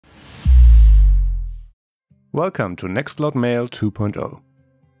Welcome to Nextcloud Mail 2.0.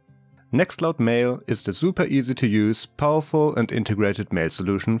 Nextcloud Mail is the super easy to use, powerful and integrated mail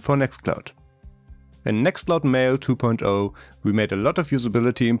solution for Nextcloud. In Nextcloud Mail 2.0, we made a lot of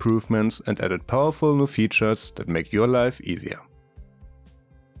usability improvements and added powerful new features that make your life easier.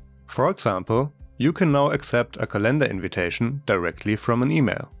 For example, you can now accept a calendar invitation directly from an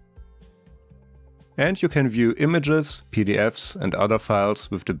email. And you can view images, PDFs and other files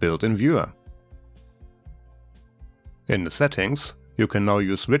with the built-in viewer. In the settings, you can now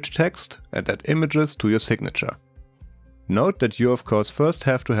use rich text and add images to your signature. Note that you of course first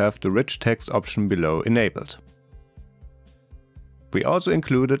have to have the rich text option below enabled. We also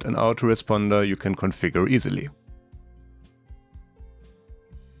included an autoresponder you can configure easily.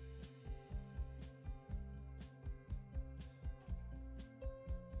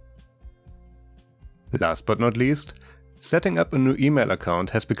 Last but not least, setting up a new email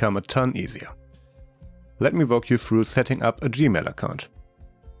account has become a ton easier. Let me walk you through setting up a Gmail account.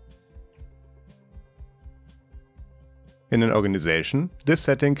 In an organization, this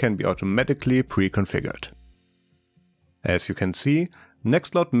setting can be automatically pre-configured. As you can see,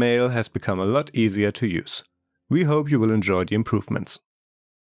 Nextcloud Mail has become a lot easier to use. We hope you will enjoy the improvements.